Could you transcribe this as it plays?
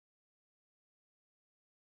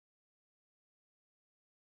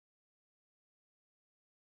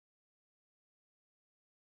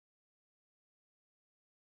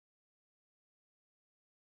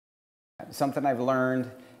Something I've learned,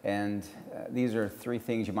 and these are three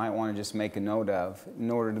things you might want to just make a note of.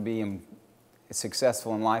 In order to be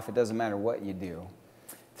successful in life, it doesn't matter what you do.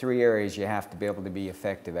 Three areas you have to be able to be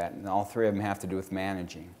effective at, and all three of them have to do with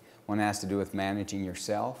managing. One has to do with managing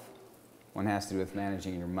yourself, one has to do with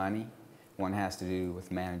managing your money, one has to do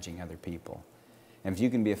with managing other people. And if you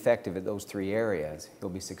can be effective at those three areas,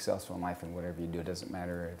 you'll be successful in life in whatever you do. It doesn't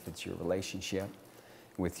matter if it's your relationship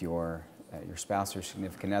with your spouse or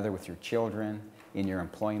significant other, with your children, in your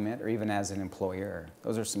employment, or even as an employer.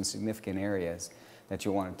 Those are some significant areas that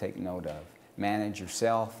you'll want to take note of. Manage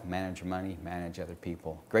yourself, manage your money, manage other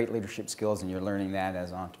people. Great leadership skills, and you're learning that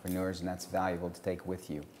as entrepreneurs, and that's valuable to take with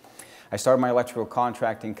you. I started my electrical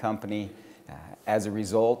contracting company as a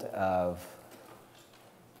result of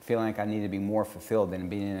feeling like I needed to be more fulfilled than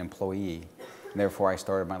being an employee. And therefore, I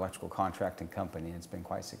started my electrical contracting company, and it's been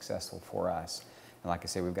quite successful for us. And like I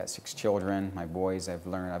say, we've got 6 children. My boys, I've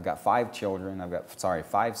got 5 children. I've got,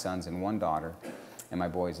 5 sons and 1 daughter. And my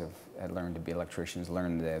boys have learned to be electricians,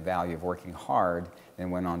 learned the value of working hard,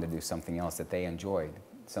 and went on to do something else that they enjoyed.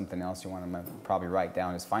 Something else you want to probably write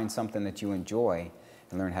down is find something that you enjoy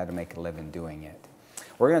and learn how to make a living doing it.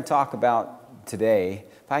 We're going to talk about today,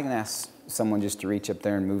 if I can ask someone just to reach up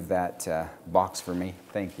there and move that box for me.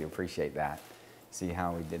 Thank you, appreciate that. See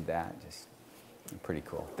how we did that? Just pretty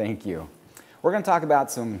cool. Thank you. We're going to talk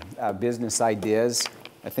about some business ideas.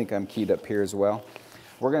 I think I'm keyed up here as well.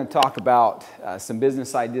 We're going to talk about some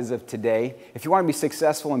business ideas of today. If you want to be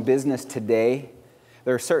successful in business today,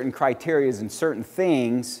 there are certain criteria and certain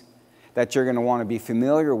things that you're going to want to be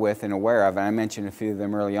familiar with and aware of. And I mentioned a few of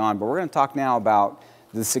them early on, but we're going to talk now about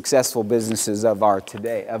the successful businesses of our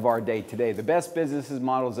day today. The best businesses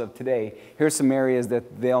models of today, here's some areas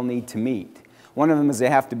that they'll need to meet. One of them is they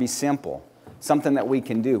have to be simple, something that we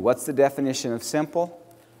can do. What's the definition of simple?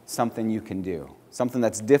 Something you can do. Something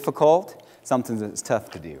that's difficult, something that's tough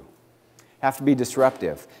to do. Have to be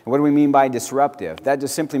disruptive. And what do we mean by disruptive? That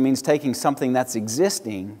just simply means taking something that's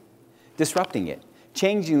existing, disrupting it,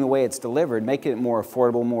 changing the way it's delivered, making it more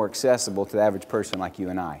affordable, more accessible to the average person like you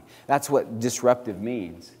and I. That's what disruptive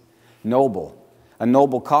means. Noble. A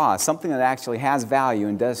noble cause. Something that actually has value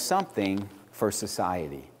and does something for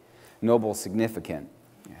society. Noble, significant.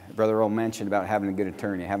 Brother Earl mentioned about having a good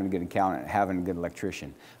attorney, having a good accountant, having a good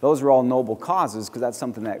electrician. Those are all noble causes because that's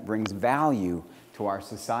something that brings value to our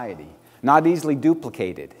society. Not easily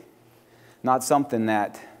duplicated. Not something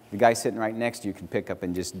that the guy sitting right next to you can pick up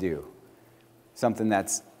and just do. Something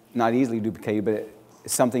that's not easily duplicated, but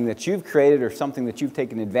it's something that you've created or something that you've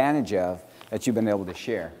taken advantage of that you've been able to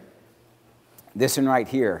share. This one right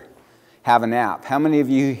here, have an app. How many of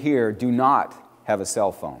you here do not have a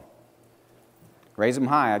cell phone? Raise them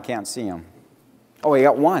high, I can't see them. Oh, we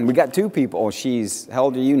got one. We got 2 people. Oh, how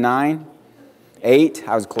old are you, 9? 8?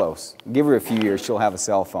 I was close. Give her a few years, she'll have a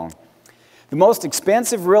cell phone. The most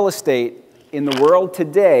expensive real estate in the world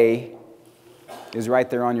today is right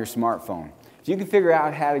there on your smartphone. If you can figure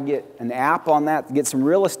out how to get an app on that, get some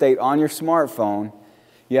real estate on your smartphone,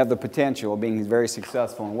 you have the potential of being very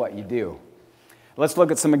successful in what you do. Let's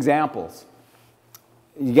look at some examples.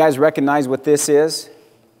 You guys recognize what this is?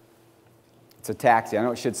 It's a taxi. I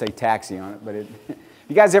know it should say taxi on it, but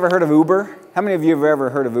you guys ever heard of Uber? How many of you have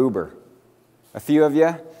ever heard of Uber? A few of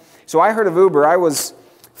you? So I heard of Uber. I was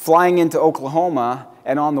flying into Oklahoma,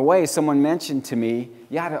 and on the way, someone mentioned to me,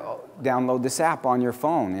 you ought to download this app on your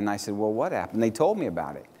phone. And I said, well, what app? And they told me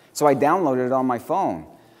about it. So I downloaded it on my phone.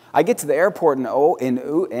 I get to the airport in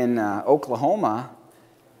Oklahoma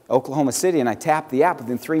City, and I tapped the app.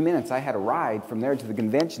 Within 3 minutes, I had a ride from there to the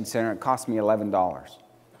convention center. It cost me $11.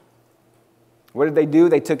 What did they do?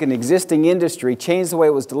 They took an existing industry, changed the way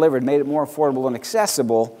it was delivered, made it more affordable and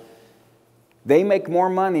accessible. They make more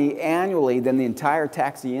money annually than the entire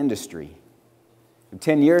taxi industry.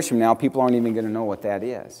 10 years from now, people aren't even going to know what that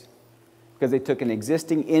is. Because they took an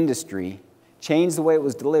existing industry, changed the way it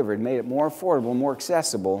was delivered, made it more affordable, more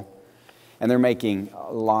accessible, and they're making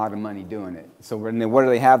a lot of money doing it. So what do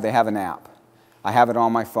they have? They have an app. I have it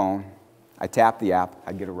on my phone. I tap the app.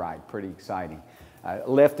 I get a ride. Pretty exciting.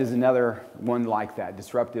 Lyft is another one like that.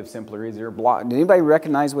 Disruptive, simpler, easier. Did anybody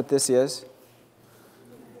recognize what this is?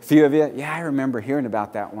 A few of you? Yeah, I remember hearing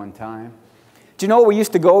about that one time. Do you know we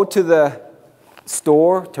used to go to the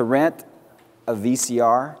store to rent a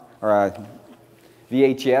VCR or a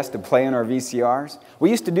VHS to play on our VCRs?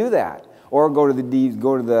 We used to do that. Or go to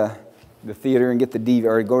the theater and get the DVD,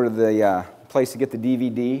 or go to the place to get the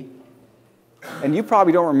DVD. And you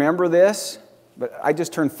probably don't remember this, but I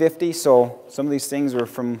just turned 50, so some of these things were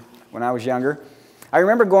from when I was younger. I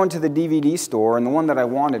remember going to the DVD store, and the one that I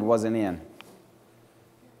wanted wasn't in.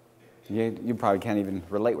 You probably can't even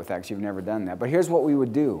relate with that because you've never done that. But here's what we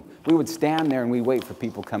would do. We would stand there and we'd wait for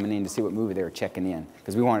people coming in to see what movie they were checking in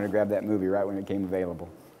because we wanted to grab that movie right when it came available.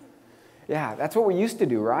 Yeah, that's what we used to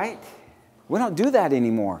do, right? We don't do that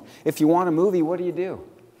anymore. If you want a movie, what do?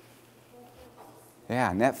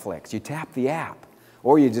 Yeah, Netflix. You tap the app.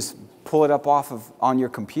 Or you just pull it up on your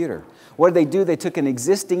computer. What did they do? They took an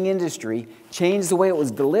existing industry, changed the way it was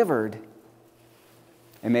delivered,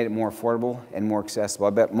 and made it more affordable and more accessible. I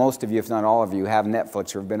bet most of you, if not all of you, have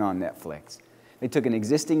Netflix or have been on Netflix. They took an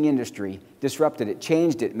existing industry, disrupted it,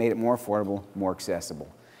 changed it, made it more affordable, more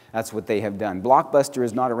accessible. That's what they have done. Blockbuster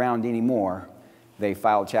is not around anymore. They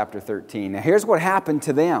filed Chapter 13. Now here's what happened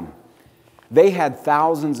to them. They had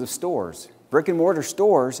thousands of stores, brick and mortar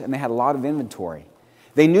stores, and they had a lot of inventory.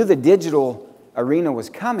 They knew the digital arena was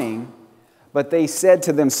coming, but they said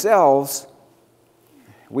to themselves,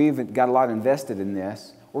 we've got a lot invested in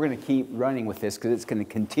this. We're going to keep running with this because it's going to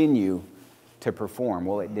continue to perform.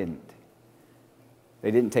 Well, it didn't.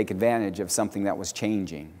 They didn't take advantage of something that was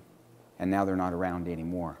changing, and now they're not around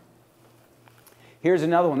anymore. Here's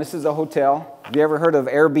another one. This is a hotel. Have you ever heard of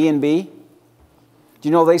Airbnb? Do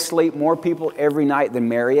you know they sleep more people every night than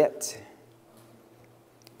Marriott?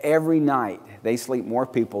 Every night, they sleep more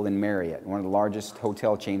people than Marriott, one of the largest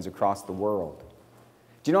hotel chains across the world.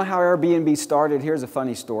 Do you know how Airbnb started? Here's a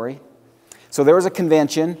funny story. So there was a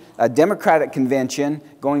convention, a Democratic convention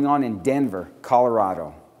going on in Denver,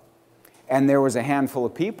 Colorado. And there was a handful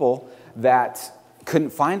of people that couldn't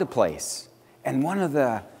find a place. And one of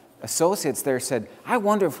the associates there said, I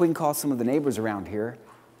wonder if we can call some of the neighbors around here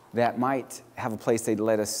that might have a place they'd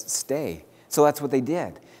let us stay. So that's what they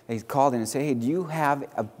did. They called in and said, hey, do you have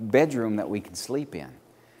a bedroom that we can sleep in?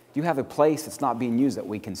 Do you have a place that's not being used that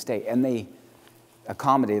we can stay? And they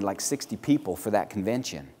accommodated like 60 people for that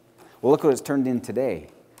convention. Well, look what it's turned in today.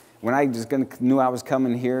 When I just knew I was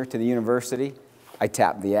coming here to the university, I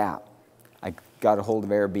tapped the app. I got a hold of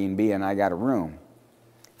Airbnb and I got a room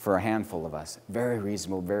for a handful of us. Very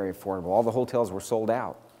reasonable, very affordable. All the hotels were sold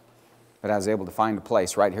out. But I was able to find a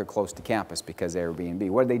place right here close to campus because of Airbnb.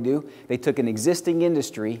 What did they do? They took an existing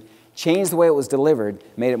industry, changed the way it was delivered,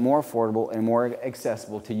 made it more affordable and more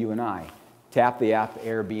accessible to you and I. Tap the app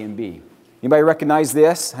Airbnb. Anybody recognize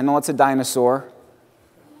this? I know it's a dinosaur.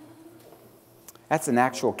 That's an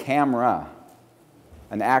actual camera.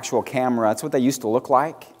 An actual camera. That's what they used to look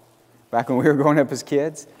like back when we were growing up as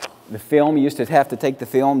kids. The film, you used to have to take the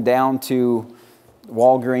film down to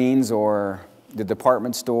Walgreens or the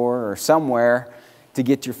department store or somewhere to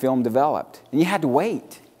get your film developed. And you had to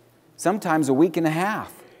wait, sometimes a week and a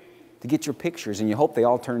half, to get your pictures. And you hope they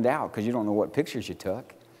all turned out because you don't know what pictures you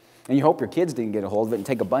took. And you hope your kids didn't get a hold of it and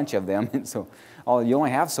take a bunch of them. And so you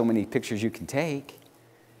only have so many pictures you can take.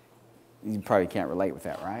 You probably can't relate with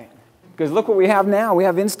that, right? Because look what we have now. We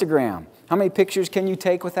have Instagram. How many pictures can you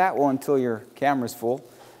take with that? Well, until your camera's full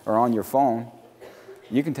or on your phone.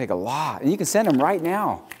 You can take a lot. And you can send them right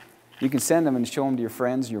now. You can send them and show them to your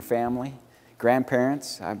friends, your family,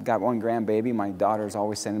 grandparents. I've got one grandbaby. My daughter's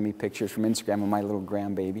always sending me pictures from Instagram of my little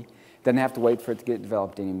grandbaby. Doesn't have to wait for it to get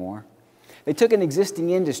developed anymore. They took an existing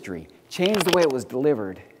industry, changed the way it was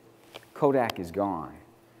delivered. Kodak is gone.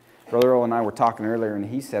 Brother Earl and I were talking earlier, and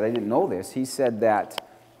he said, I didn't know this, he said that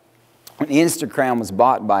when Instagram was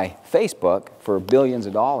bought by Facebook for billions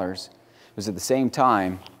of dollars, it was at the same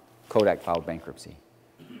time Kodak filed bankruptcy.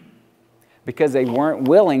 Because they weren't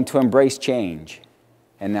willing to embrace change,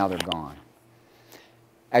 and now they're gone.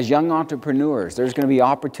 As young entrepreneurs, there's going to be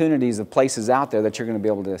opportunities of places out there that you're going to be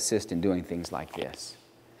able to assist in doing things like this.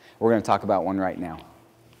 We're going to talk about one right now.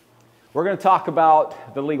 We're going to talk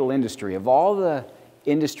about the legal industry. Of all the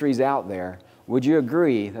industries out there, would you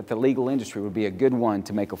agree that the legal industry would be a good one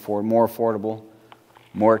to make more affordable,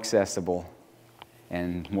 more accessible,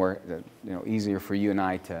 and more easier for you and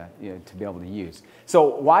I to be able to use? So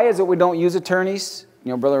why is it we don't use attorneys?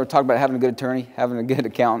 Brother, we're talking about having a good attorney, having a good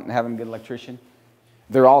accountant, having a good electrician.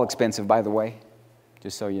 They're all expensive, by the way,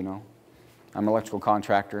 just so you know. I'm an electrical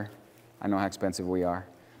contractor. I know how expensive we are.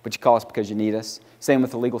 But you call us because you need us. Same with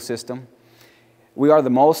the legal system. We are the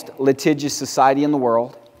most litigious society in the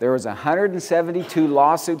world. There is 172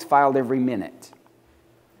 lawsuits filed every minute.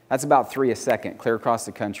 That's about 3 a second, clear across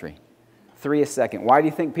the country. 3 a second. Why do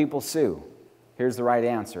you think people sue? Here's the right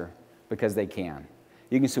answer. Because they can.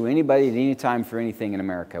 You can sue anybody at any time for anything in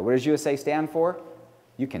America. What does USA stand for?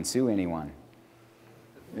 You can sue anyone.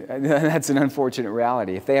 That's an unfortunate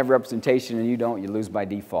reality. If they have representation and you don't, you lose by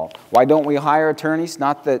default. Why don't we hire attorneys? It's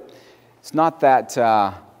not that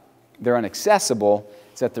they're inaccessible,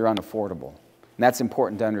 it's that they're unaffordable. And that's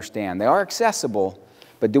important to understand. They are accessible,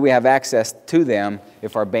 but do we have access to them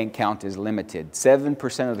if our bank account is limited?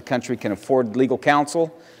 7% of the country can afford legal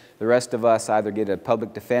counsel. The rest of us either get a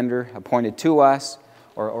public defender appointed to us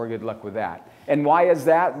or good luck with that. And why is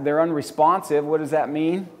that? They're unresponsive. What does that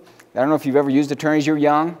mean? I don't know if you've ever used attorneys. You're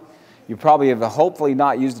young. You probably have hopefully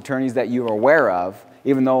not used attorneys that you're aware of,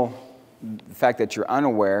 even though the fact that you're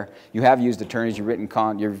unaware, you have used attorneys,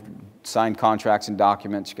 you've signed contracts and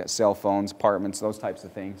documents, you've got cell phones, apartments, those types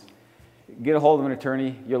of things. Get a hold of an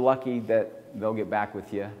attorney. You're lucky that they'll get back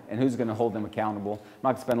with you. And who's going to hold them accountable? I'm not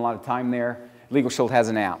going to spend a lot of time there. Legal Shield has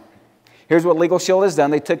an app. Here's what Legal Shield has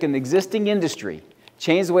done. They took an existing industry,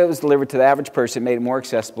 changed the way it was delivered to the average person, made it more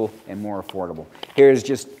accessible and more affordable. Here's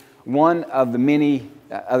just one of the many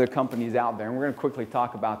other companies out there, and we're going to quickly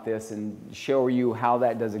talk about this and show you how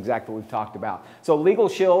that does exactly what we've talked about. So Legal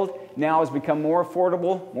Shield now has become more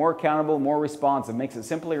affordable, more accountable, more responsive, makes it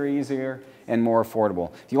simpler, easier, and more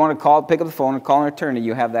affordable. If you want to pick up the phone and call an attorney,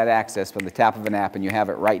 you have that access with the tap of an app, and you have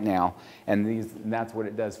it right now, and that's what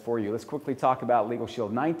it does for you. Let's quickly talk about Legal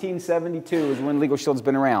Shield. 1972 is when Legal Shield's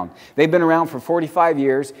been around. They've been around for 45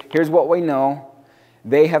 years. Here's what we know.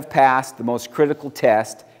 They have passed the most critical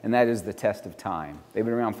test, and that is the test of time. They've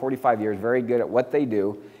been around 45 years, very good at what they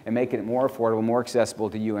do, and making it more affordable, more accessible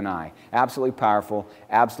to you and I. Absolutely powerful,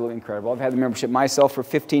 absolutely incredible. I've had the membership myself for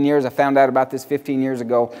 15 years. I found out about this 15 years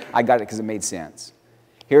ago. I got it because it made sense.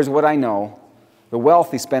 Here's what I know. The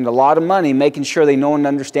wealthy spend a lot of money making sure they know and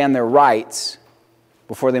understand their rights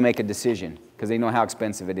before they make a decision, because they know how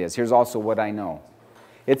expensive it is. Here's also what I know.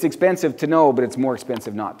 It's expensive to know, but it's more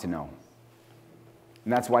expensive not to know.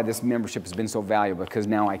 And that's why this membership has been so valuable, because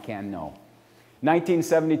now I can know.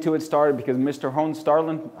 1972 it started because Mr.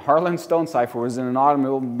 Harlan Stonecipher was in an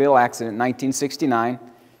automobile accident in 1969.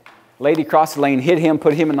 Lady crossed the lane, hit him,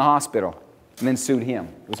 put him in the hospital, and then sued him.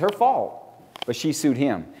 It was her fault, but she sued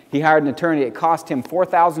him. He hired an attorney. It cost him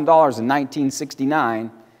 $4,000 in 1969,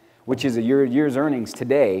 which is a year's earnings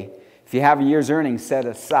today. If you have a year's earnings set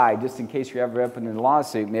aside, just in case you're ever up in a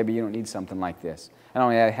lawsuit, maybe you don't need something like this. I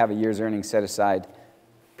don't have a year's earnings set aside,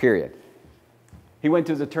 period. He went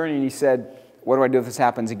to his attorney and he said, what do I do if this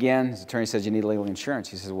happens again? His attorney says, you need legal insurance.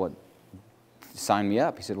 He says, well, sign me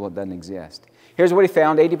up. He said, well, it doesn't exist. Here's what he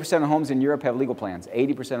found. 80% of homes in Europe have legal plans.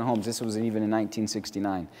 80% of homes. This was even in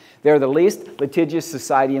 1969. They're the least litigious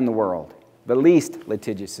society in the world. The least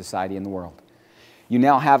litigious society in the world. You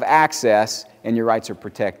now have access and your rights are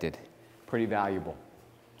protected. Pretty valuable.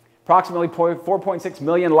 Approximately 4.6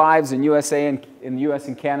 million lives in the US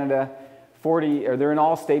and Canada. They're in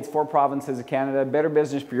all states, 4 provinces of Canada. Better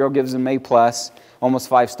Business Bureau gives them A+, almost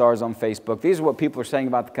 5 stars on Facebook. These are what people are saying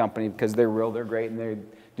about the company because they're real, they're great, and they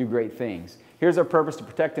do great things. Here's our purpose: to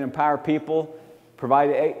protect and empower people,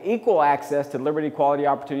 provide equal access to liberty, equality,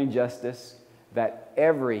 opportunity, and justice that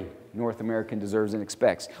every North American deserves and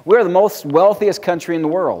expects. We're the most wealthiest country in the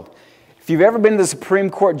world. If you've ever been to the Supreme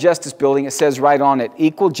Court Justice Building, it says right on it,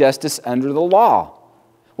 equal justice under the law.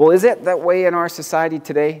 Well, is it that way in our society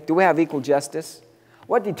today? Do we have equal justice?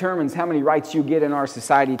 What determines how many rights you get in our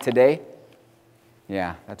society today?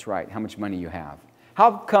 Yeah, that's right, how much money you have.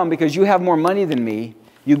 How come because you have more money than me,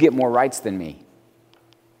 you get more rights than me?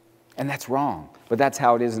 And that's wrong, but that's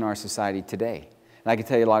how it is in our society today. And I can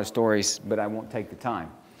tell you a lot of stories, but I won't take the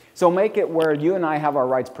time. So make it where you and I have our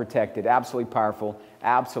rights protected. Absolutely powerful,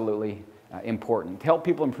 absolutely important. To help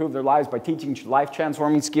people improve their lives by teaching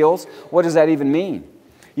life-transforming skills. What does that even mean?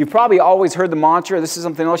 You've probably always heard the mantra. This is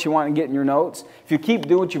something else you want to get in your notes. If you keep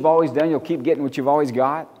doing what you've always done, you'll keep getting what you've always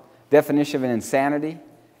got. Definition of an insanity,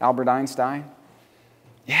 Albert Einstein.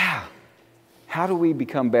 Yeah. How do we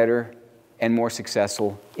become better and more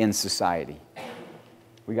successful in society?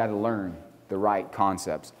 We got to learn the right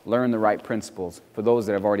concepts, learn the right principles for those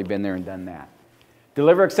that have already been there and done that.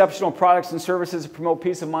 Deliver exceptional products and services to promote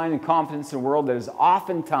peace of mind and confidence in a world that is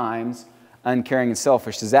oftentimes uncaring and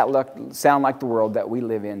selfish. Does that sound like the world that we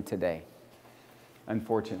live in today?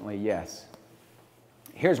 Unfortunately, yes.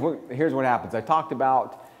 Here's what happens. I talked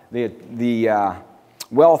about the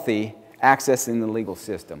wealthy accessing the legal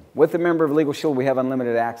system. With a member of Legal Shield, we have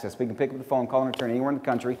unlimited access. We can pick up the phone, call an attorney anywhere in the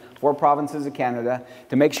country, 4 provinces of Canada,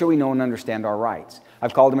 to make sure we know and understand our rights.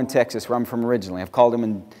 I've called them in Texas, where I'm from originally. I've called them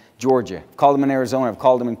in Georgia. I've called them in Arizona. I've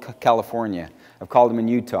called them in California. I've called them in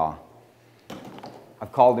Utah.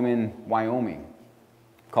 I've called them in Wyoming.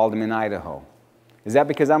 I've called them in Idaho. Is that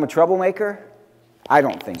because I'm a troublemaker? I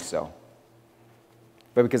don't think so.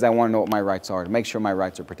 But because I want to know what my rights are, to make sure my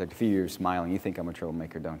rights are protected. If you're smiling, you think I'm a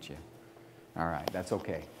troublemaker, don't you? All right, that's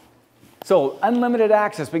okay. So, unlimited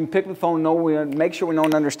access. We can pick up the phone, make sure we know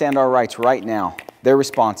and understand our rights right now. They're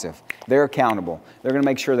responsive. They're accountable. They're going to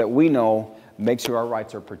make sure that we know, make sure our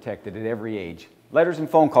rights are protected at every age. Letters and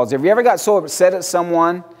phone calls. Have you ever got so upset at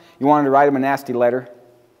someone you wanted to write them a nasty letter?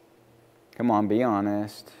 Come on, be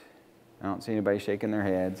honest. I don't see anybody shaking their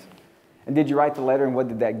heads. And did you write the letter, and what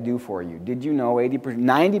did that do for you? Did you know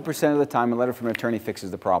 90% of the time a letter from an attorney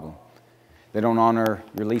fixes the problem? They don't honor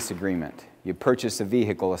your lease agreement. You purchase a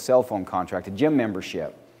vehicle, a cell phone contract, a gym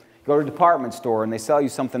membership. You go to a department store and they sell you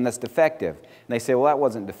something that's defective. And they say, well, that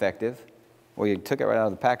wasn't defective. Well, you took it right out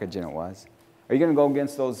of the package and it was. Are you going to go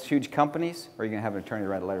against those huge companies, or are you going to have an attorney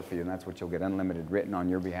write a letter for you, and that's what you'll get, unlimited, written on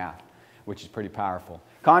your behalf, which is pretty powerful.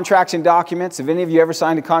 Contracts and documents. Have any of you ever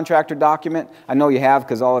signed a contract or document? I know you have,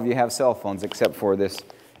 because all of you have cell phones except for this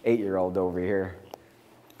 8-year-old over here.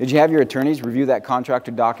 Did you have your attorneys review that contract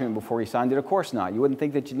or document before you signed it? Of course not. You wouldn't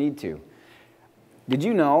think that you need to. Did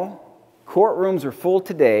you know courtrooms are full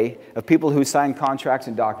today of people who signed contracts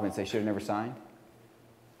and documents they should have never signed?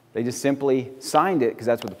 They just simply signed it because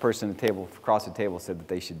that's what the person at the table, across the table said that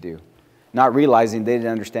they should do. Not realizing they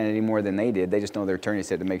didn't understand it any more than they did. They just know their attorney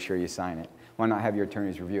said to make sure you sign it. Why not have your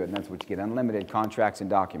attorneys review it? And that's what you get, unlimited contracts and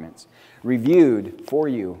documents. Reviewed for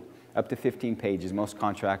you up to 15 pages. Most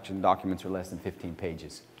contracts and documents are less than 15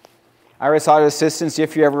 pages. IRS audit assistance,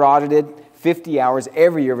 if you're ever audited, 50 hours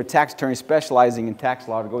every year of a tax attorney specializing in tax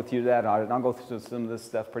law to go through that audit. And I'll go through some of this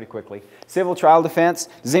stuff pretty quickly. Civil trial defense.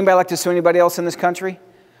 Does anybody like to sue anybody else in this country?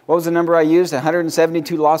 What was the number I used?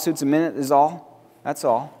 172 lawsuits a minute is all. That's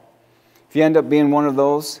all. If you end up being one of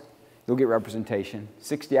those, you'll get representation.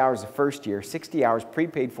 60 hours the first year, 60 hours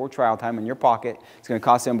prepaid for trial time in your pocket. It's going to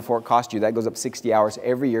cost them before it costs you. That goes up 60 hours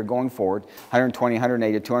every year going forward. 120,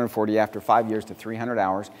 180, 240 after 5 years to 300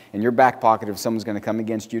 hours in your back pocket if someone's going to come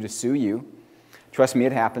against you to sue you. Trust me,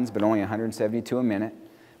 it happens, but only 172 a minute.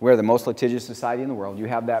 We're the most litigious society in the world. You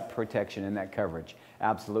have that protection and that coverage.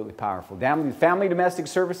 Absolutely powerful. Family domestic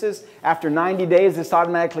services, after 90 days, this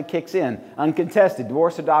automatically kicks in. Uncontested,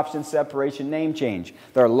 divorce, adoption, separation, name change.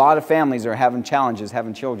 There are a lot of families that are having challenges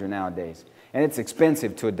having children nowadays. And it's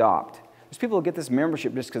expensive to adopt. There's people who get this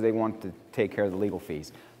membership just because they want to take care of the legal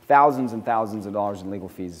fees. Thousands and thousands of dollars in legal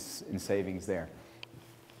fees and savings there.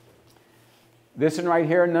 This one right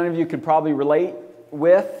here, none of you could probably relate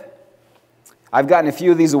with. I've gotten a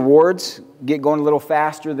few of these awards. Get going a little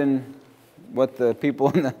faster than what the people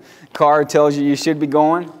in the car tells you should be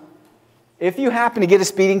going. If you happen to get a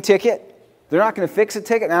speeding ticket, they're not going to fix a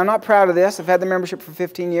ticket. Now, I'm not proud of this. I've had the membership for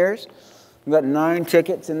 15 years. I've got 9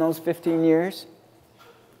 tickets in those 15 years.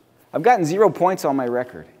 I've gotten 0 points on my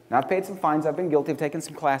record. Now, I've paid some fines. I've been guilty of taking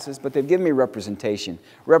some classes, but they've given me representation.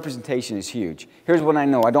 Representation is huge. Here's what I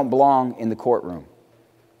know. I don't belong in the courtroom.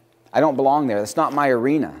 I don't belong there. That's not my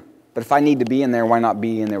arena. But if I need to be in there, why not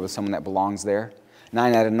be in there with someone that belongs there?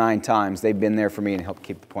 9 out of 9 times, they've been there for me and helped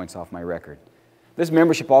keep the points off my record. This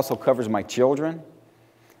membership also covers my children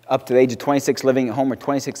up to the age of 26 living at home or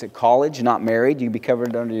 26 at college, not married. You can be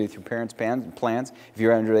covered underneath your parents' plans if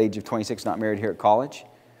you're under the age of 26, not married here at college.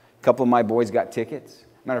 A couple of my boys got tickets.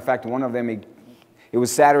 Matter of fact, one of them, it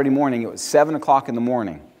was Saturday morning. It was 7 o'clock in the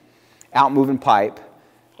morning, out moving pipe.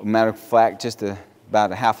 Matter of fact, just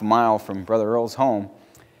about a half a mile from Brother Earl's home.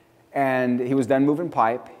 And he was done moving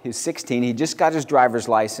pipe. He was 16. He just got his driver's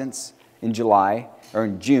license in July, or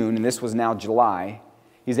in June, and this was now July.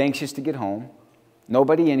 He's anxious to get home.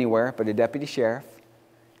 Nobody anywhere but a deputy sheriff.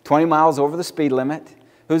 20 miles over the speed limit.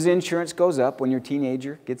 Whose insurance goes up when your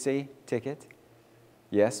teenager gets a ticket?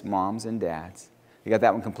 Yes, moms and dads. They got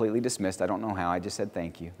that one completely dismissed. I don't know how. I just said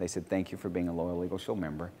thank you. They said thank you for being a loyal Legal Shield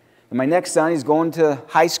member. And my next son, he's going to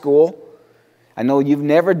high school. I know you've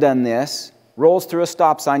never done this. Rolls through a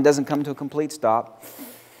stop sign, doesn't come to a complete stop.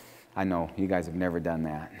 I know, you guys have never done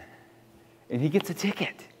that. And he gets a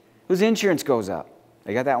ticket. Whose insurance goes up?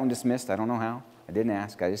 They got that one dismissed. I don't know how. I didn't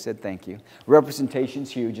ask. I just said thank you.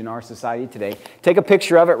 Representation's huge in our society today. Take a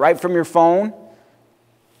picture of it right from your phone.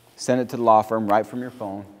 Send it to the law firm right from your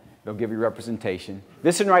phone. They'll give you representation.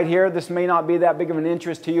 This one right here, this may not be that big of an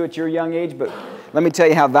interest to you at your young age, but let me tell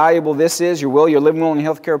you how valuable this is. Your will, your living will, and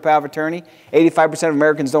health care power of attorney. 85% of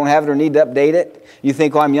Americans don't have it or need to update it. You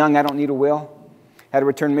think, oh, I'm young, I don't need a will. Had a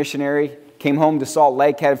returned missionary, came home to Salt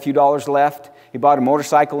Lake, had a few dollars left. He bought a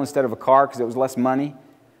motorcycle instead of a car because it was less money.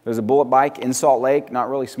 There was a bullet bike in Salt Lake, not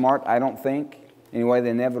really smart, I don't think. Anyway, the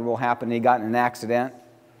inevitable happened. He got in an accident.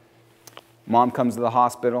 Mom comes to the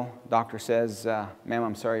hospital. Doctor says, ma'am,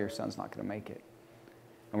 I'm sorry, your son's not going to make it.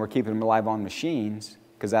 And we're keeping him alive on machines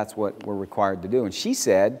because that's what we're required to do. And she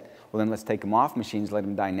said, well, then let's take him off machines, let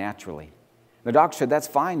him die naturally. The doctor said, that's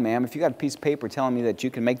fine, ma'am. If you got a piece of paper telling me that you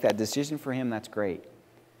can make that decision for him, that's great.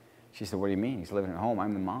 She said, what do you mean? He's living at home.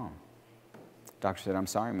 I'm the mom. The doctor said, I'm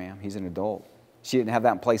sorry, ma'am. He's an adult. She didn't have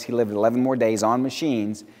that in place. He lived 11 more days on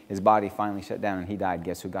machines. His body finally shut down and he died.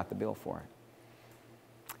 Guess who got the bill for it?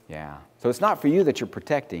 Yeah. So it's not for you that you're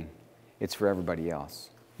protecting. It's for everybody else.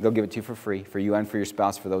 They'll give it to you for free, for you and for your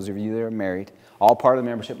spouse, for those of you that are married. All part of the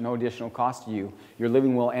membership, no additional cost to you. Your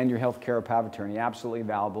living will and your health care power of attorney, absolutely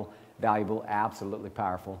valuable, absolutely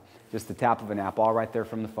powerful. Just the tap of an app, all right there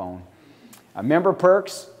from the phone. Member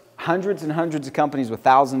perks, hundreds and hundreds of companies with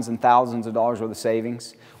thousands and thousands of dollars worth of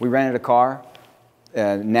savings. We rented a car,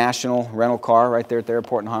 a national rental car right there at the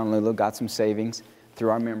airport in Honolulu, got some savings through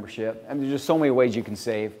our membership. And there's just so many ways you can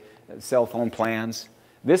save. Cell phone plans.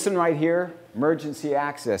 This one right here, emergency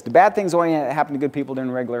access. The bad things only happen to good people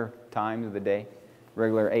during regular times of the day,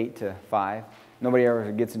 regular 8 to 5. Nobody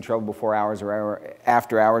ever gets in trouble before hours or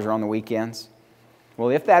after hours or on the weekends. Well,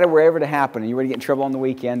 if that were ever to happen and you were to get in trouble on the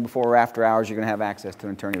weekend before or after hours, you're going to have access to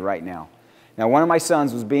an attorney right now. Now, one of my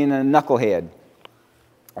sons was being a knucklehead.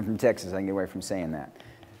 I'm from Texas. I can get away from saying that.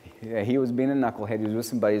 He was being a knucklehead. He was with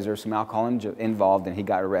some buddies. There was some alcohol involved, and he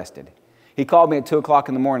got arrested. He called me at 2 o'clock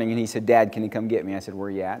in the morning, and he said, "Dad, can you come get me?" I said, "Where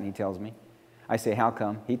are you at?" And he tells me. I say, "How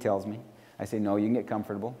come?" He tells me. I say, "No, you can get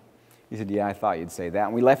comfortable." He said, "Yeah, I thought you'd say that."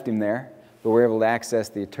 And we left him there, but we were able to access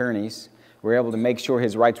the attorneys. We were able to make sure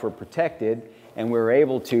his rights were protected, and we were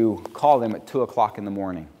able to call them at 2 o'clock in the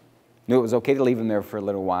morning. Knew it was okay to leave him there for a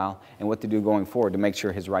little while, and what to do going forward to make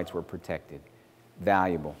sure his rights were protected.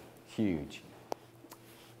 Valuable. Huge.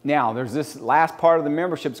 Now, there's this last part of the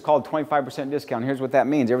membership. It's called 25% discount. Here's what that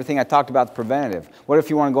means. Everything I talked about is preventative. What if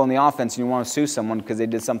you want to go on the offense and you want to sue someone because they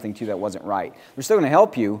did something to you that wasn't right? They're still going to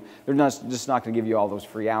help you. They're just not going to give you all those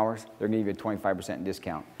free hours. They're going to give you a 25%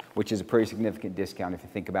 discount, which is a pretty significant discount if you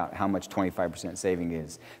think about how much 25% saving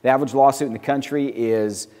is. The average lawsuit in the country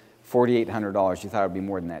is $4,800. You thought it would be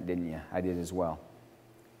more than that, didn't you? I did as well.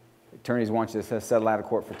 Attorneys want you to settle out of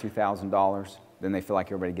court for $2,000. Then they feel like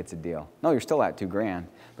everybody gets a deal. No, you're still at $2,000.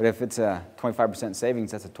 But if it's a 25% savings,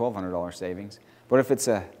 that's a $1,200 savings. But if it's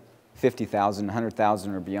a $50,000,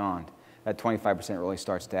 $100,000 or beyond, that 25% really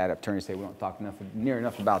starts to add up. Attorneys say we don't talk near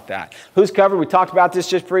enough about that. Who's covered? We talked about this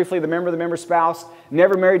just briefly. The member's spouse,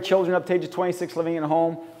 never married children up to age of 26 living in a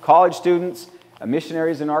home, college students,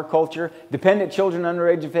 missionaries in our culture, dependent children under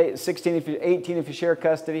age of 18 if you share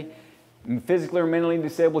custody, physically or mentally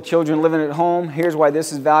disabled children living at home. Here's why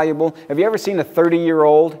this is valuable. Have you ever seen a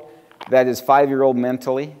 30-year-old that is 5-year-old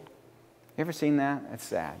mentally? You ever seen that? That's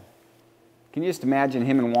sad. Can you just imagine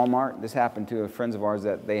him in Walmart? This happened to friends of ours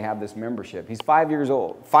that they have this membership. He's 5 years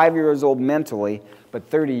old. 5 years old mentally, but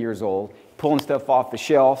 30 years old, pulling stuff off the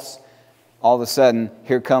shelves. All of a sudden,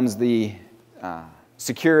 here comes the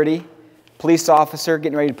security, police officer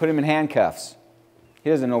getting ready to put him in handcuffs. He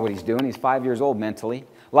doesn't know what he's doing. He's 5 years old mentally.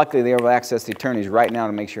 Luckily, they have access to attorneys right now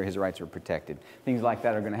to make sure his rights are protected. Things like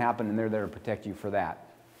that are going to happen, and they're there to protect you for that.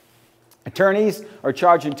 Attorneys are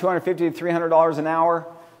charging $250 to $300 an hour.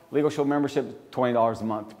 Legal Shield membership, $20 a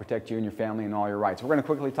month to protect you and your family and all your rights. We're going to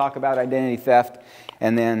quickly talk about identity theft,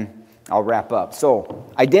 and then I'll wrap up. So,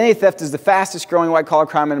 identity theft is the fastest growing white-collar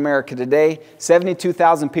crime in America today.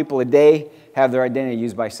 72,000 people a day have their identity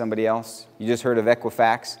used by somebody else. You just heard of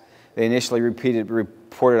Equifax. They initially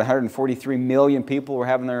reported 143 million people were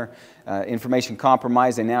having their information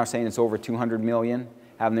compromised. They now are saying it's over 200 million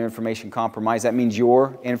having their information compromised. That means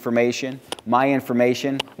your information, my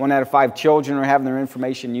information. 1 out of 5 children are having their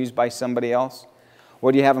information used by somebody else.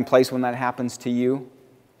 What do you have in place when that happens to you?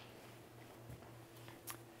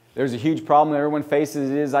 There's a huge problem that everyone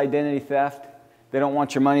faces. It is identity theft. They don't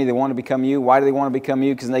want your money. They want to become you. Why do they want to become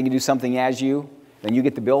you? Because they can do something as you. Then you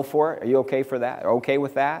get the bill for it. Are you okay for that? Okay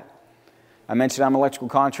with that? I mentioned I'm an electrical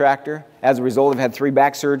contractor. As a result, I've had 3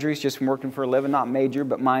 back surgeries just from working for a living. Not major,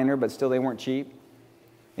 but minor, but still they weren't cheap.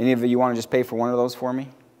 Any of you want to just pay for one of those for me?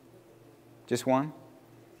 Just one?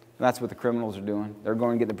 That's what the criminals are doing. They're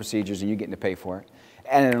going to get the procedures and you're getting to pay for it.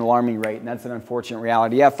 At an alarming rate, and that's an unfortunate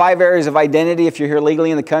reality. You have 5 areas of identity if you're here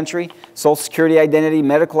legally in the country. Social Security identity,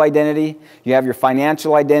 medical identity. You have your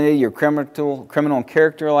financial identity, your criminal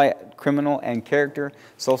and character,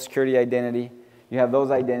 Social Security identity. You have those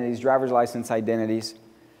identities, driver's license identities.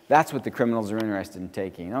 That's what the criminals are interested in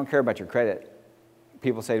taking. They don't care about your credit.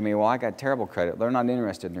 People say to me, well, I got terrible credit. They're not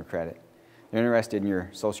interested in your credit. They're interested in your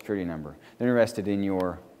Social Security number. They're interested in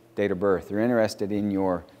your date of birth. They're interested in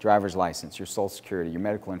your driver's license, your Social Security, your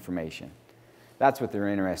medical information. That's what they're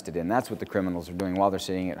interested in. That's what the criminals are doing while they're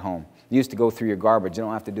sitting at home. You used to go through your garbage. They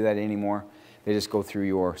don't have to do that anymore. They just go through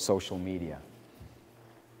your social media.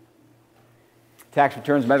 Tax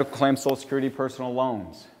returns, medical claims, Social Security, personal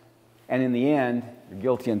loans. And in the end, you're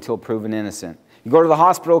guilty until proven innocent. You go to the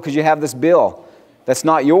hospital because you have this bill that's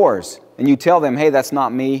not yours. And you tell them, hey, that's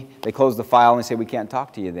not me. They close the file and they say, we can't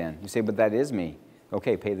talk to you then. You say, but that is me.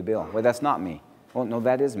 Okay, pay the bill. Well, that's not me. Well, no,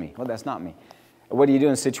 that is me. Well, that's not me. What do you do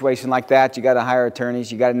in a situation like that? You got to hire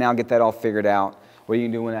attorneys. You got to now get that all figured out. What do you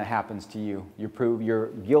do when that happens to you? You're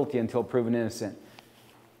guilty until proven innocent.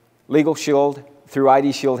 Legal Shield through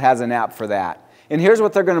ID Shield has an app for that. And here's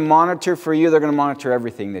what they're going to monitor for you. They're going to monitor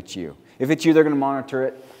everything that's you. If it's you, they're going to monitor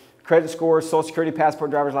it. Credit scores, Social Security,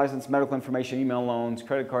 passport, driver's license, medical information, email loans,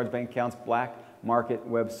 credit cards, bank accounts, black market,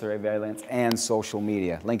 web surveillance, and social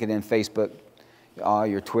media. LinkedIn, Facebook,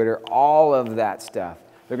 your Twitter, all of that stuff.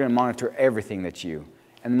 They're going to monitor everything that's you.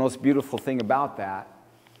 And the most beautiful thing about that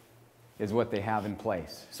is what they have in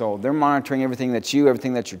place. So they're monitoring everything that's you,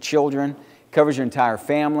 everything that's your children. It covers your entire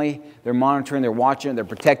family. They're monitoring, they're watching, they're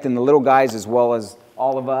protecting the little guys as well as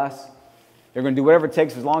all of us. They're going to do whatever it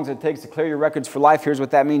takes, as long as it takes to clear your records for life. Here's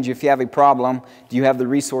what that means. If you have a problem, do you have the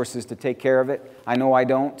resources to take care of it? I know I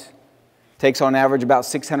don't. It takes on average about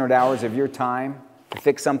 600 hours of your time to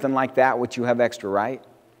fix something like that, which you have extra, right?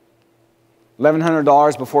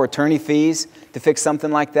 $1,100 before attorney fees to fix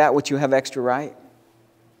something like that, which you have extra, right?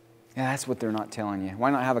 Yeah, that's what they're not telling you.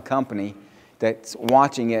 Why not have a company that's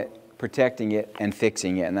watching it, protecting it, and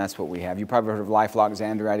fixing it? And that's what we have. You probably heard of LifeLock,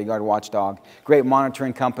 Xandr, ID Guard, Watchdog. Great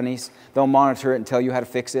monitoring companies. They'll monitor it and tell you how to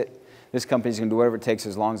fix it. This company's going to do whatever it takes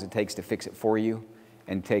as long as it takes to fix it for you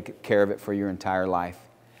and take care of it for your entire life.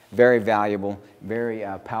 Very valuable, very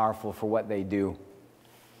powerful for what they do.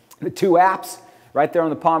 The two apps right there on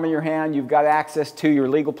the palm of your hand, you've got access to your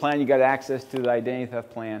legal plan, you've got access to the identity theft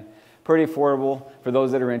plan. Pretty affordable for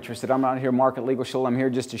those that are interested. I'm not here to market Legal Shield. I'm here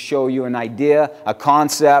just to show you an idea, a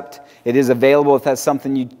concept. It is available if that's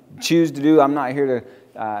something you choose to do. I'm not here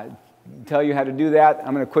to tell you how to do that.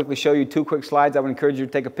 I'm going to quickly show you 2 quick slides. I would encourage you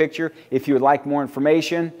to take a picture. If you would like more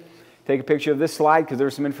information, take a picture of this slide because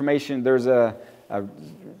there's some information. There's a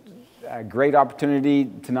great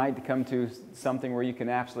opportunity tonight to come to something where you can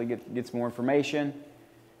actually get some more information.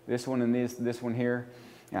 This one and this one here.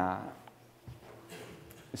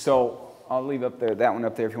 So I'll leave up there, that one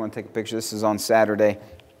up there if you want to take a picture. This is on Saturday.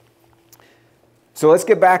 So let's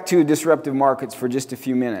get back to disruptive markets for just a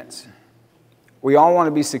few minutes. We all want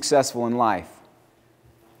to be successful in life.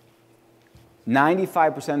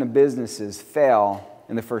 95% of businesses fail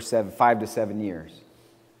in the first 5 to 7 years.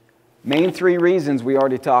 Main 3 reasons we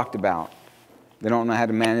already talked about. They don't know how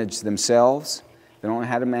to manage themselves. They don't know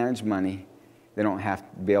how to manage money. They don't have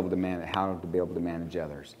to be able to manage how to be able to manage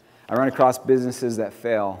others. I run across businesses that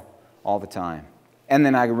fail all the time. And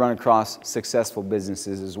then I run across successful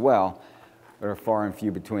businesses as well that are far and few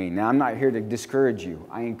between. Now, I'm not here to discourage you.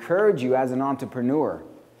 I encourage you as an entrepreneur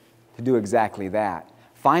to do exactly that.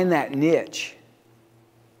 Find that niche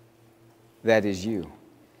that is you.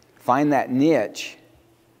 Find that niche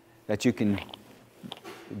that you can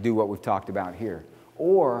do what we've talked about here.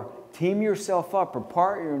 Or team yourself up or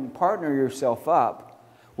partner yourself up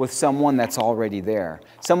with someone that's already there,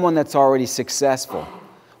 someone that's already successful,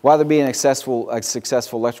 whether it be a successful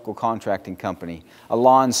electrical contracting company, a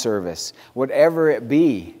lawn service, whatever it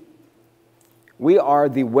be. We are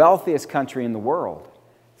the wealthiest country in the world.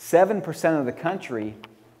 7% of the country,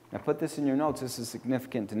 now put this in your notes, this is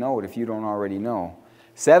significant to note if you don't already know.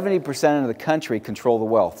 70% of the country control the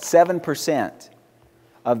wealth. 7%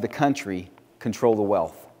 of the country control the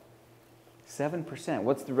wealth. 7%.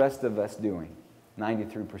 What's the rest of us doing?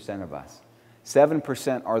 93% of us.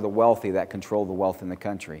 7% are the wealthy that control the wealth in the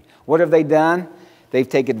country. What have they done? They've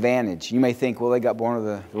taken advantage. You may think, well, they were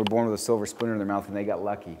born with a silver spoon in their mouth and they got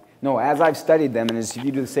lucky. No, as I've studied them, and as if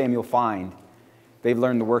you do the same, you'll find they've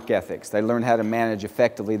learned the work ethics. They learned how to manage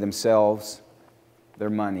effectively themselves,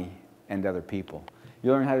 their money, and other people.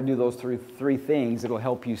 You learn how to do those three things, it'll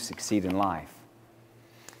help you succeed in life.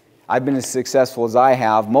 I've been as successful as I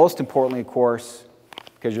have. Most importantly, of course,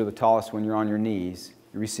 because you're the tallest when you're on your knees,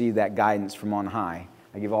 you receive that guidance from on high.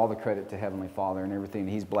 I give all the credit to Heavenly Father and everything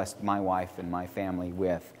He's blessed my wife and my family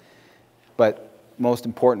with. But most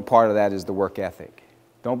important part of that is the work ethic.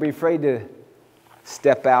 Don't be afraid to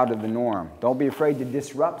step out of the norm. Don't be afraid to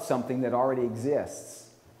disrupt something that already exists.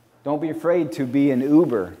 Don't be afraid to be an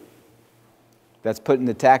Uber that's putting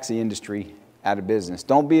the taxi industry out of business.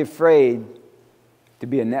 Don't be afraid to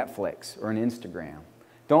be a Netflix or an Instagram.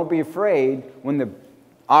 Don't be afraid when the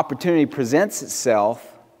opportunity presents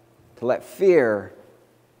itself to let fear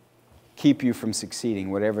keep you from succeeding,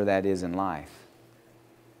 whatever that is in life.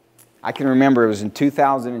 I can remember it was in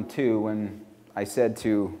 2002 when I said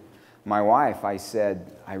to my wife, I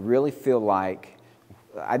said, I really feel like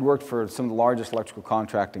I'd worked for some of the largest electrical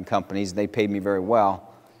contracting companies. They paid me very well.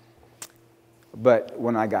 But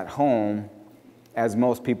when I got home, as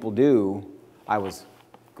most people do, I was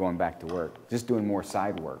going back to work, just doing more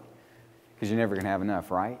side work. Because you're never going to have enough,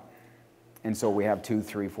 right? And so we have 2,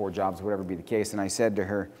 3, 4 jobs, whatever be the case. And I said to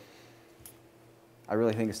her, I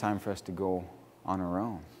really think it's time for us to go on our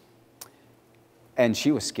own. And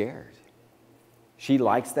she was scared. She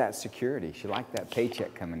likes that security. She liked that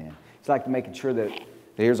paycheck coming in. She liked making sure that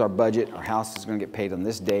here's our budget, our house is going to get paid on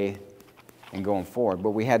this day and going forward.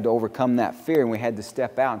 But we had to overcome that fear, and we had to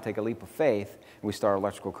step out and take a leap of faith, and we started an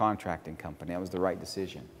electrical contracting company. That was the right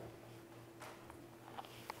decision.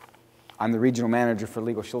 I'm the regional manager for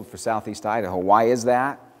Legal Shield for Southeast Idaho. Why is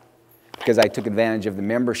that? Because I took advantage of the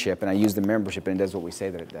membership, and I use the membership, and it does what we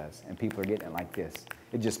say that it does. And people are getting it like this.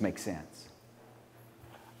 It just makes sense.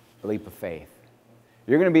 A leap of faith.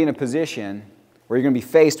 You're going to be in a position where you're going to be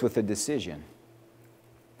faced with a decision.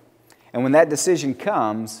 And when that decision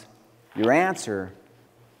comes, your answer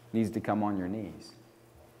needs to come on your knees.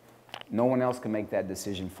 No one else can make that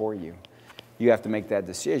decision for you. You have to make that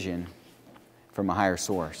decision from a higher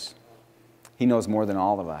source. He knows more than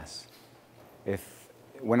all of us.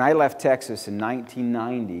 When I left Texas in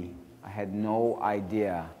 1990, I had no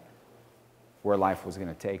idea where life was going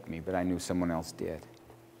to take me, but I knew someone else did.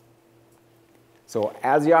 So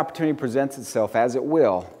as the opportunity presents itself, as it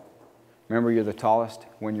will, remember you're the tallest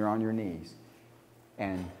when you're on your knees.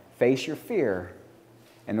 And face your fear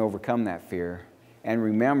and overcome that fear. And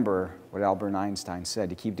remember what Albert Einstein said,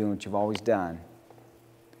 to keep doing what you've always done,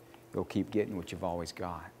 you'll keep getting what you've always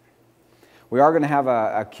got. We are going to have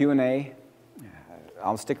a Q&A.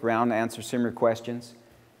 I'll stick around to answer some of your questions.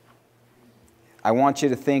 I want you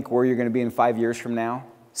to think where you're going to be in 5 years from now.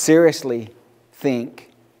 Seriously think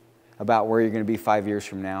about where you're going to be 5 years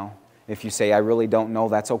from now. If you say, I really don't know,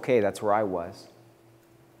 that's okay. That's where I was.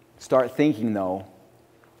 Start thinking, though,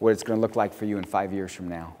 what it's going to look like for you in 5 years from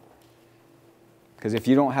now. Because if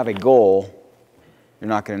you don't have a goal, you're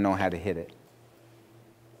not going to know how to hit it.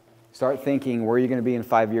 Start thinking where you're going to be in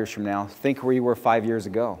 5 years from now. Think where you were 5 years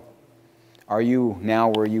ago. Are you now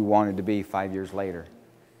where you wanted to be 5 years later?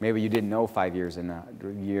 Maybe you didn't know 5 years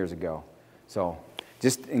ago. So,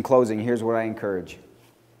 just in closing, here's what I encourage.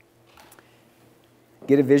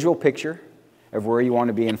 Get a visual picture of where you want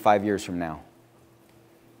to be in 5 years from now.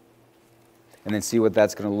 And then see what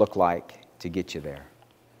that's going to look like to get you there.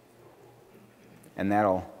 And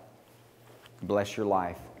that'll bless your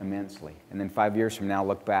life immensely. And then 5 years from now,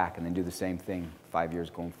 look back and then do the same thing 5 years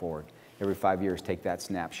going forward. Every 5 years, take that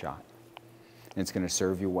snapshot. And it's going to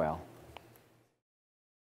serve you well.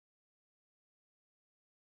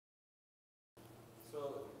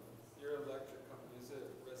 So, your electric company, is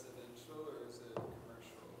it residential or is it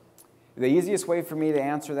commercial? The easiest way for me to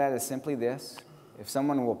answer that is simply this. If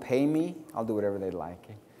someone will pay me, I'll do whatever they'd like.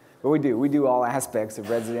 But we do. We do all aspects of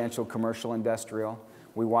residential, commercial, industrial.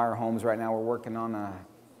 We wire homes right now. We're working on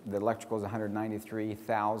the electrical is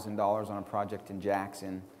 $193,000 on a project in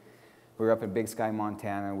Jackson. We were up in Big Sky,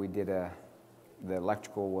 Montana. We did the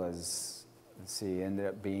electrical was, ended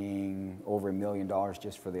up being over $1 million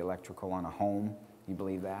just for the electrical on a home. You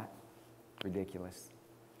believe that? Ridiculous.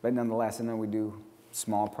 But nonetheless, and then we do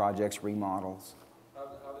small projects, remodels. How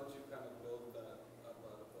did you kind of build that up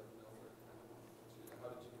out of like nowhere? How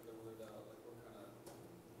did you get the word out? Like what kind of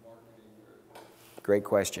marketing or? Great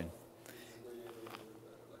question. Were you able to do with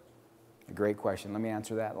that electric? A great question. Let me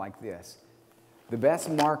answer that like this. The best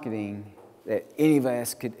marketing that any of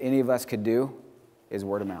us could do is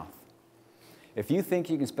word of mouth. If you think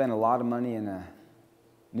you can spend a lot of money in a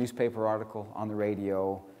newspaper article, on the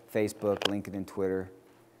radio, Facebook, LinkedIn, Twitter,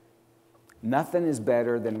 nothing is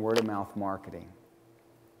better than word of mouth marketing.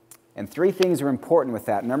 And 3 things are important with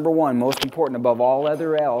that. Number 1, most important above all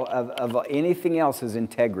other of anything else is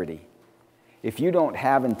integrity. If you don't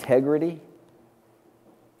have integrity,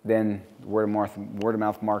 then word of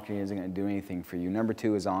mouth marketing isn't going to do anything for you. Number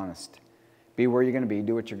 2 is honest. Be where you're going to be.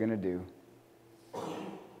 Do what you're going to do.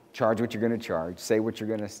 Charge what you're going to charge. Say what you're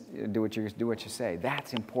going to do. Do what you say.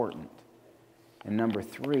 That's important. And number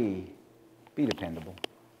 3, be dependable.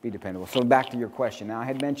 Be dependable. So back to your question. Now, I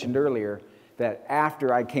had mentioned earlier that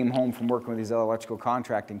after I came home from working with these other electrical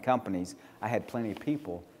contracting companies, I had plenty of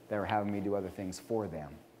people that were having me do other things for them.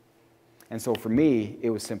 And so for me, it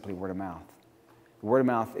was simply word of mouth. Word of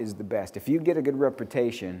mouth is the best. If you get a good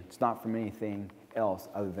reputation, it's not from anything else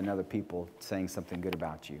other than other people saying something good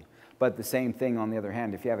about you. But the same thing on the other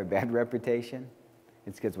hand, if you have a bad reputation,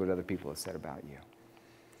 it's because what other people have said about you.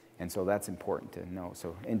 And so that's important to know.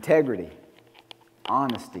 So integrity,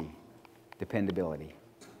 honesty, dependability.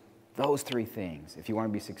 Those 3 things, if you want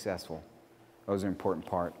to be successful, those are an important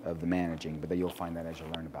part of the managing, but you'll find that as you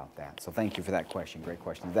learn about that. So thank you for that question. Great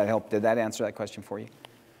question. Did that help? Did that answer that question for you?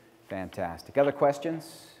 Fantastic. Other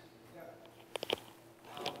questions? Yeah.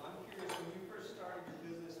 I'm curious, when you first started your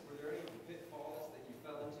business, were there any pitfalls that you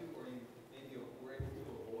fell into or you maybe were able to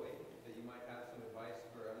avoid that you might have some advice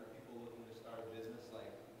for other people looking to start a business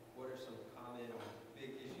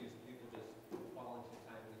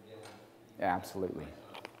Absolutely.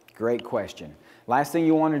 Great question. Last thing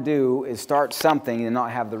you want to do is start something and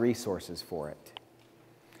not have the resources for it.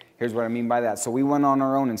 Here's what I mean by that. So we went on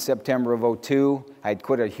our own in September of 2002. I had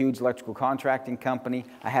quit a huge electrical contracting company.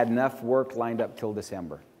 I had enough work lined up till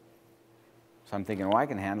December. So I'm thinking, well, I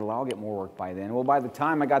can handle it. I'll get more work by then. Well, by the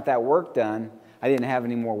time I got that work done, I didn't have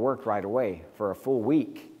any more work right away for a full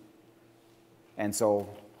week. And so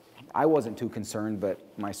I wasn't too concerned, but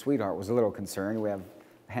my sweetheart was a little concerned. We have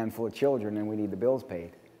a handful of children and we need the bills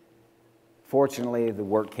paid. Fortunately, the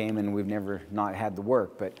work came and we've never not had the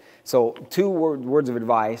work. But so two words of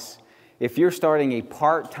advice. If you're starting a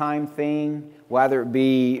part-time thing, whether it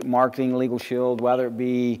be marketing Legal Shield, whether it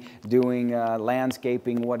be doing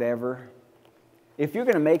landscaping, whatever, if you're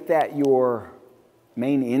going to make that your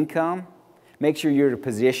main income, make sure you're in a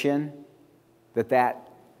position that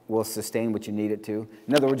will sustain what you need it to.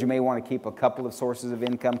 In other words, you may want to keep a couple of sources of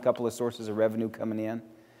income, a couple of sources of revenue coming in.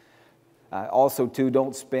 Also, too,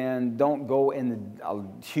 don't go in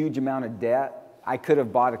a huge amount of debt. I could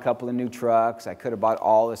have bought a couple of new trucks. I could have bought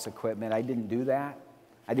all this equipment. I didn't do that.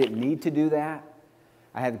 I didn't need to do that.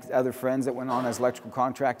 I had other friends that went on as electrical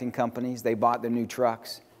contracting companies. They bought their new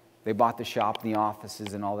trucks. They bought the shop, the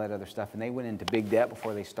offices, and all that other stuff. And they went into big debt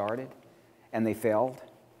before they started, and they failed.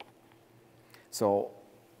 So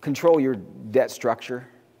control your debt structure.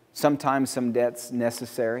 Sometimes some debt's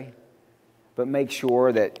necessary. But make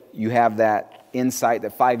sure that you have that insight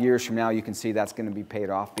that 5 years from now you can see that's going to be paid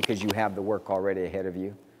off because you have the work already ahead of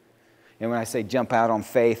you. And when I say jump out on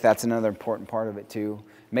faith, that's another important part of it too.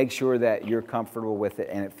 Make sure that you're comfortable with it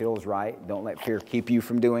and it feels right. Don't let fear keep you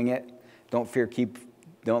from doing it. Don't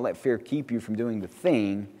let fear keep you from doing the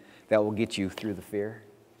thing that will get you through the fear.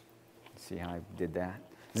 See how I did that?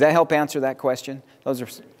 Does that help answer that question? Those are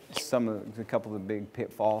a couple of the big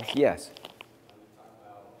pitfalls. Yes.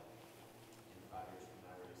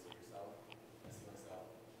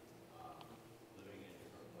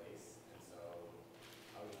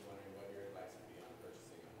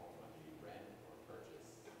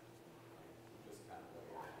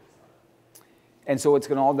 And so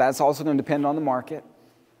that's also going to depend on the market.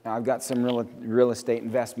 Now, I've got some real estate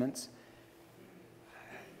investments.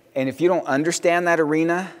 And if you don't understand that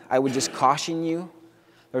arena, I would just caution you.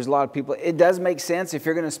 There's a lot of people. It does make sense if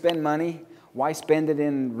you're going to spend money. Why spend it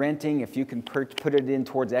in renting if you can put it in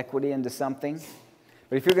towards equity into something?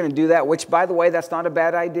 But if you're going to do that, which, by the way, that's not a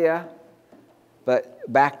bad idea.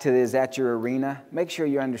 But back to is that your arena? Make sure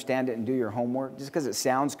you understand it and do your homework. Just because it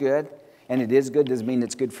sounds good and it is good doesn't mean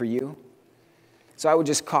it's good for you. So I would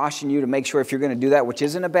just caution you to make sure if you're going to do that, which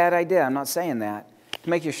isn't a bad idea, I'm not saying that, to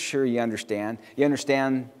make sure you understand. You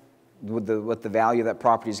understand what the value of that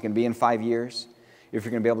property is going to be in 5 years, if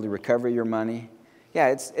you're going to be able to recover your money. Yeah,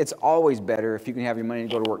 it's always better if you can have your money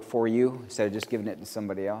go to work for you instead of just giving it to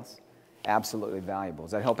somebody else. Absolutely valuable.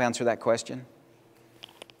 Does that help answer that question?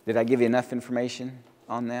 Did I give you enough information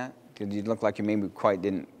on that? Because you look like you maybe quite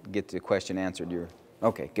didn't get the question answered.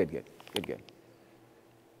 Okay, good.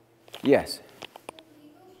 Yes?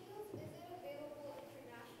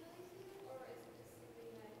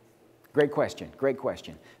 Great question.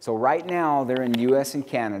 So right now, they're in U.S. and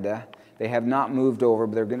Canada. They have not moved over,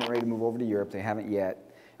 but they're getting ready to move over to Europe. They haven't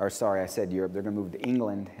yet. Or sorry, I said Europe. They're going to move to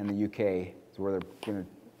England and the U.K. is where they're going to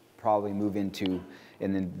probably move into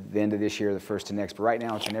in the end of this year, the first to next. But right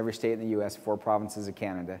now, it's in every state in the U.S., 4 provinces of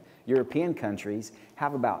Canada. European countries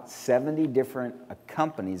have about 70 different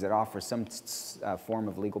companies that offer some form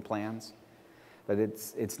of legal plans. But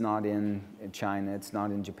it's not in China. It's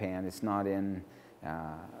not in Japan. It's not in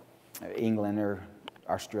England or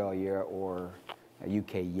Australia or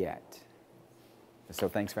UK yet. So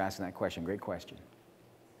thanks for asking that question. Great question.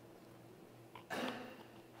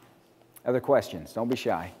 Other questions? Don't be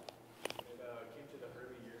shy. When it came to the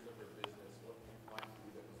early years of your business, what did you find to be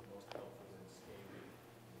that was most helpful in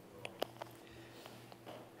scaling?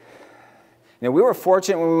 Now, we were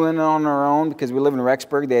fortunate when we went on our own because we live in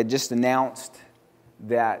Rexburg. They had just announced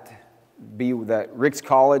that Rick's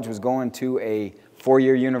College was going to a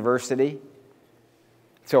 4-year university.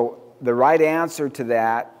 So the right answer to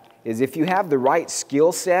that is if you have the right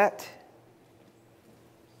skill set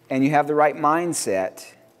and you have the right mindset,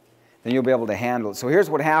 then you'll be able to handle it. So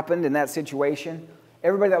here's what happened in that situation.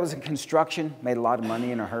 Everybody that was in construction made a lot of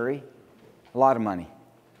money in a hurry. A lot of money.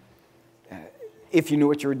 If you knew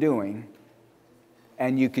what you were doing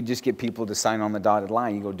and you could just get people to sign on the dotted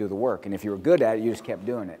line, you go do the work. And if you were good at it, you just kept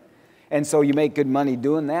doing it. And so you make good money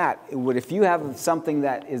doing that. If you have something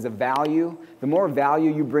that is of value, the more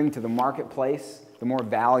value you bring to the marketplace, the more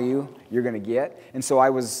value you're going to get. And so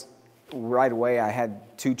right away, I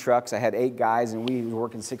had 2 trucks. I had 8 guys, and we were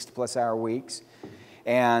working 60-plus hour weeks.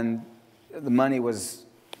 And the money was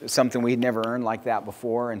something we'd never earned like that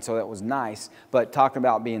before, and so that was nice. But talking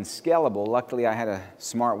about being scalable, luckily I had a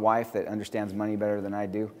smart wife that understands money better than I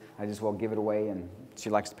do. I just, well, give it away, and she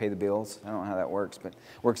likes to pay the bills. I don't know how that works, but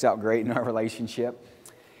it works out great in our relationship.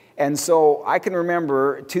 And so I can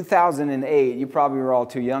remember 2008, you probably were all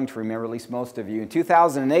too young to remember, at least most of you. In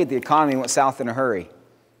 2008, the economy went south in a hurry.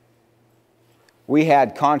 We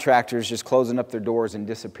had contractors just closing up their doors and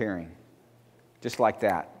disappearing, just like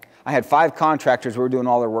that. I had 5 contractors we were doing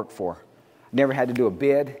all their work for. Never had to do a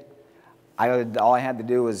bid. All I had to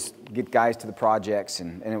do was get guys to the projects,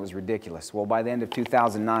 and it was ridiculous. Well, by the end of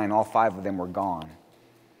 2009, all 5 of them were gone.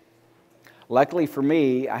 Luckily for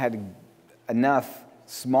me, I had enough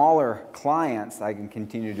smaller clients I can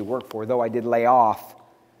continue to do work for, though I did lay off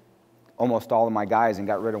almost all of my guys and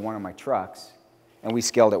got rid of one of my trucks, and we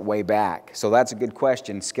scaled it way back. So that's a good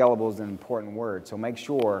question. Scalable is an important word. So make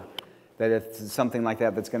sure that if it's something like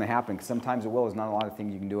that that's going to happen, because sometimes it will, there's not a lot of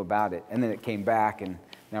things you can do about it. And then it came back, and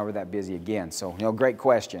now we're that busy again. So, great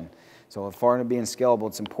question. So as far as being scalable,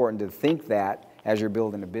 it's important to think that as you're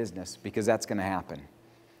building a business, because that's going to happen.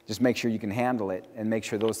 Just make sure you can handle it, and make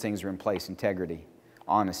sure those things are in place: integrity,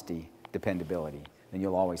 honesty, dependability. Then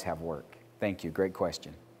you'll always have work. Thank you. Great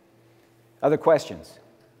question. Other questions?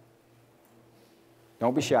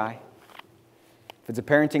 Don't be shy. If it's a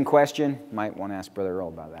parenting question, you might want to ask Brother Earl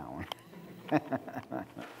about that one.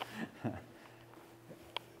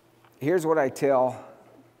 Here's what I tell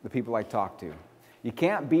the people I talk to. You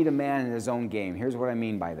can't beat a man in his own game. Here's what I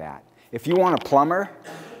mean by that. If you want a plumber,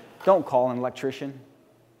 don't call an electrician.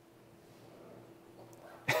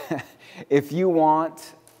 If you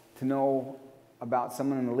want to know about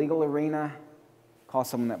someone in the legal arena, call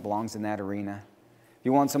someone that belongs in that arena. If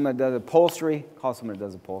you want someone that does upholstery, call someone that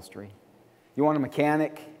does upholstery. You want a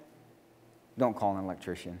mechanic, don't call an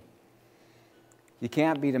electrician. You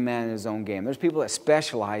can't beat a man in his own game. There's people that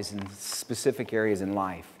specialize in specific areas in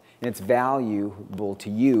life, and it's valuable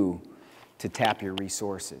to you to tap your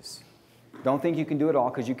resources. Don't think you can do it all,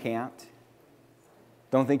 because you can't.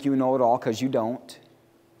 Don't think you know it all, because you don't.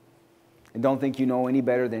 And don't think you know any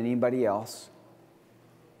better than anybody else.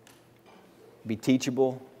 Be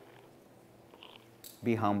teachable,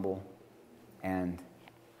 be humble, and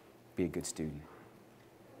be a good student.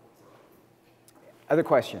 Other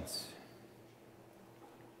questions?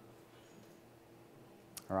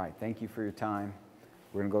 All right, thank you for your time.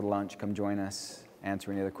 We're going to go to lunch. Come join us.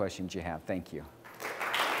 Answer any other questions you have. Thank you.